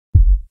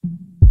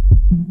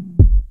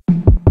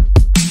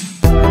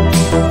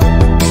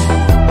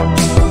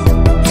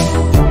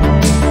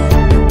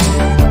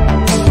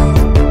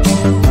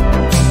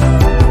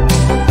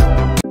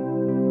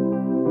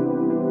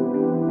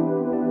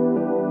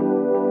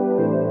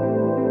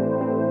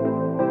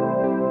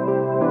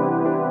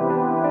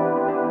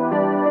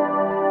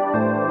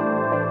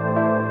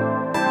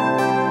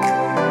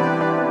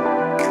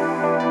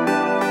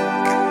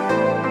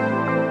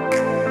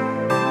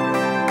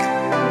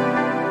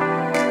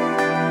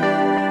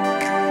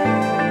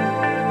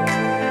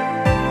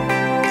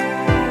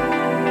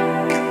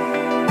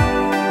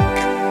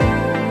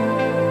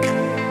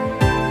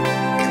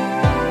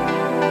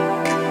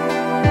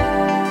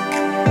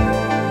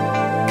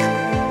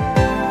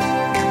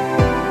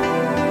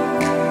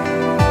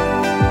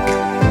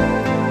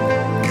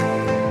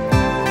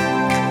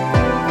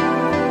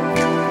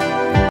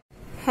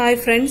Hi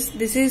friends,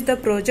 this is the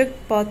project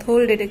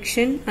Pothole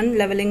detection and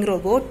leveling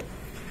robot.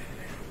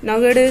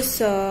 Nowadays,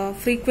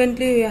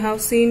 frequently we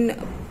have seen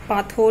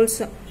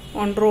potholes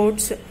on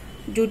roads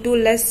due to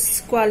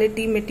less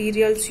quality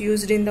materials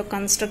used in the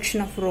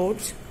construction of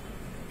roads.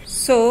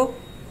 So,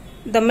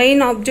 the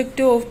main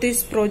objective of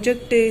this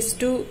project is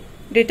to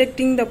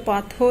detecting the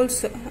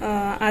potholes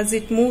as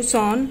it moves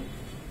on,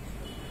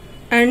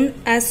 and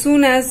as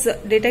soon as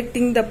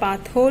detecting the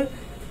pothole,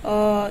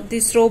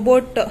 this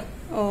robot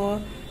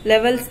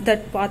levels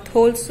that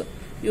potholes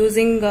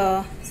using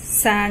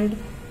sand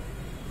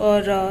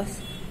or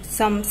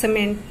some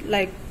cement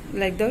like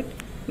that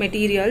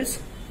materials.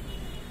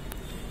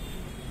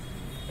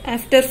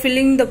 After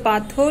filling the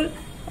pothole,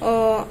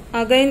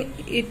 again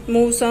it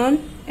moves on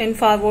in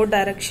forward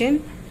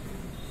direction.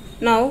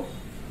 Now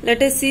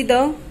let us see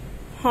the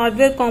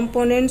hardware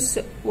components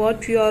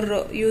what we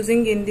are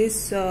using in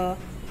this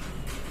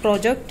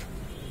project.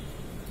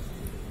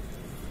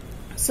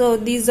 So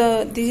this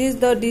is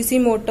the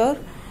DC motor.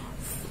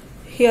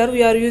 Here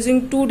we are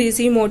using two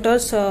DC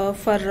motors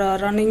for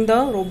running the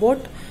robot,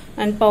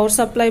 and power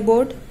supply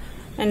board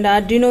and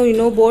Arduino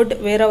Uno board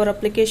where our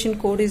application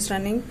code is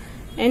running,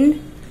 and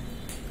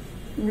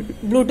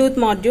Bluetooth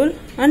module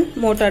and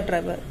motor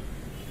driver,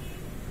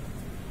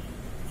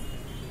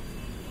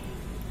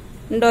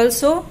 and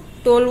also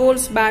 12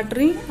 volts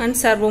battery and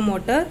servo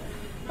motor.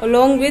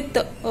 Along with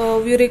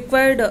we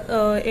required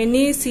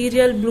any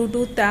serial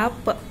Bluetooth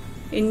app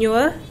in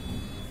your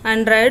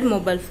Android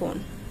mobile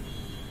phone.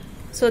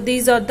 So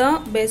these are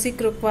the basic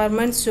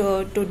requirements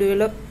to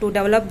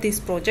develop this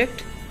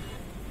project.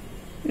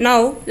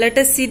 Now let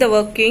us see the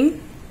working.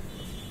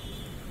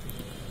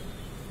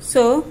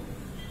 So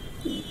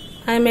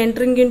I am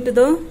entering into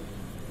the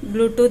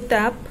Bluetooth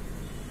app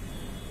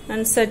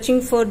and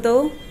searching for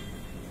the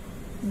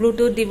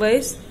Bluetooth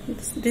device.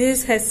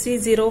 This is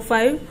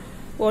𝗙𝗪𝗂𝗃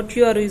what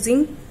you are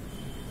using,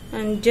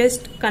 and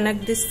just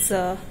connect this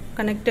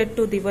connected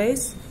to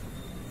device.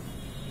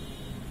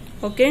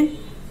 Okay,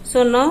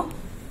 so now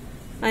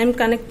I am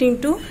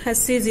connecting to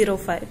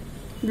𝗙𝗪𝗂𝗃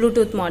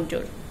Bluetooth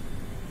module.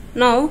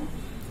 Now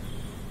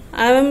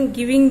I am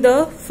giving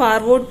the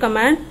forward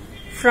command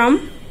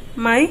from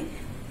my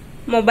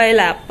mobile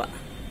app.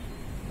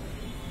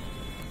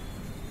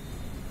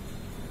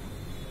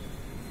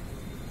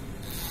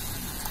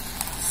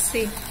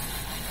 See.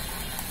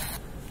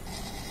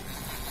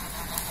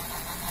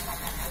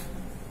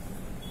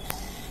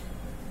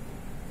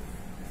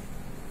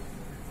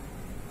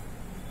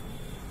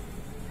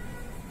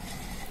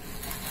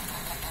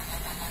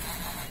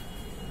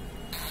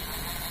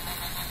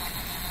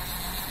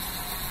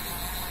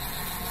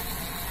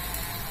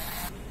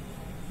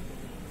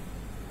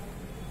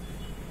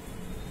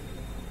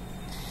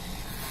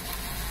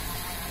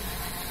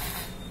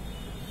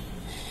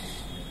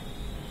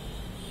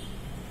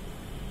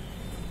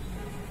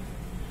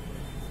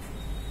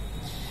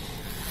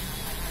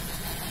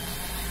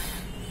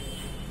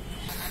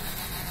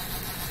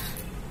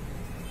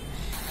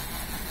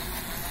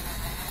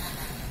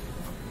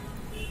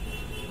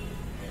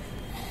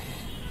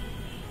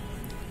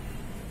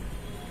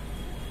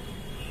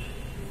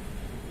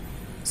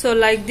 So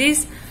like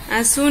this,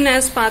 as soon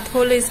as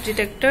pothole is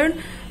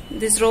detected,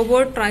 this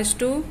robot tries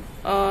to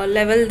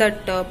level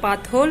that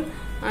pothole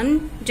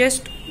and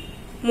just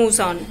moves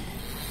on.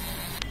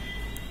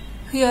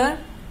 Here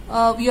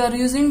we are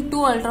using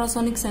two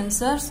ultrasonic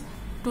sensors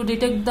to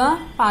detect the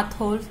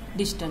pothole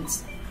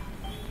distance.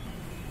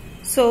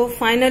 So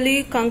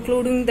finally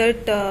concluding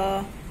that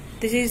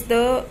this is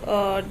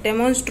the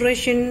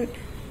demonstration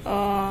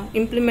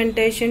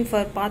implementation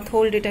for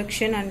pothole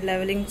detection and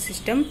leveling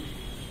system.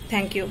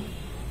 Thank you.